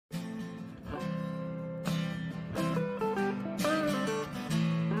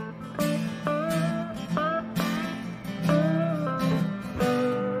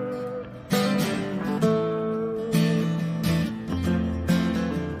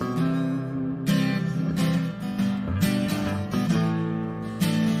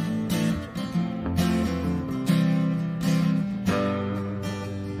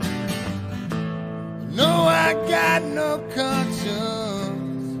no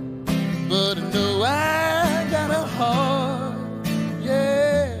conscience, but I know I got a heart,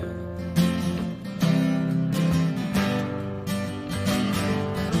 yeah.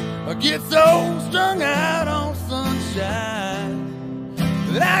 I get so strung out on sunshine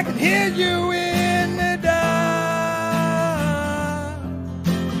that I can hear you in the dark.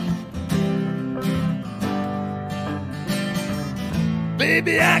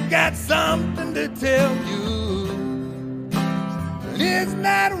 Baby, I got something to tell you, and it's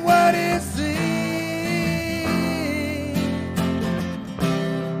not what it seems.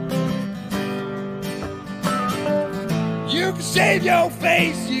 You can shave your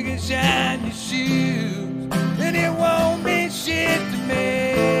face, you can shine your shoes, and it won't mean shit to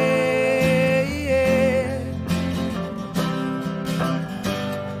me, yeah.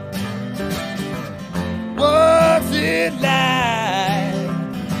 What's it like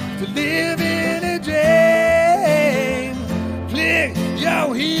to live in a dream? Click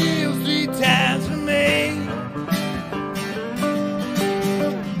your heels 3 times for me.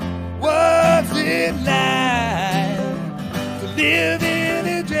 What's it like to live in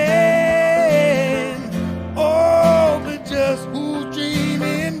a dream? Oh, but just who's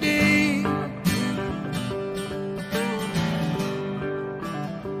dreaming deep?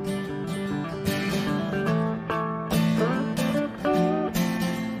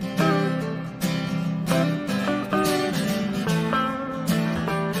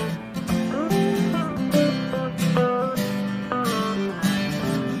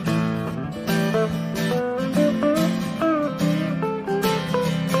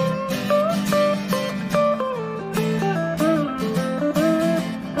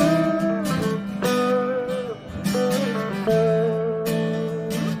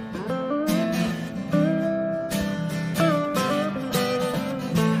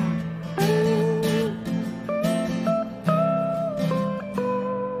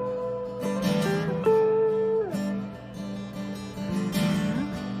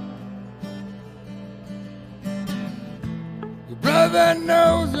 Your brother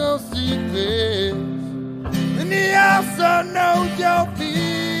knows your secrets, and he also knows your fears.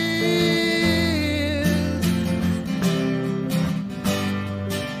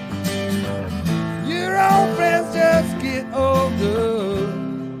 Your old friends just get older,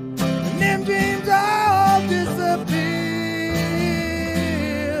 and them dreams all disappear.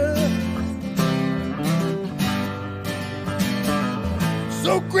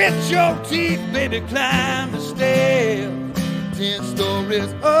 So grit your teeth, baby, climb the stairs 10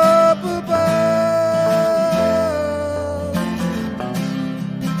 stories up above,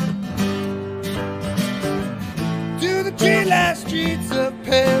 to the tree-lined streets of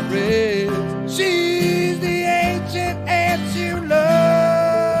Paris.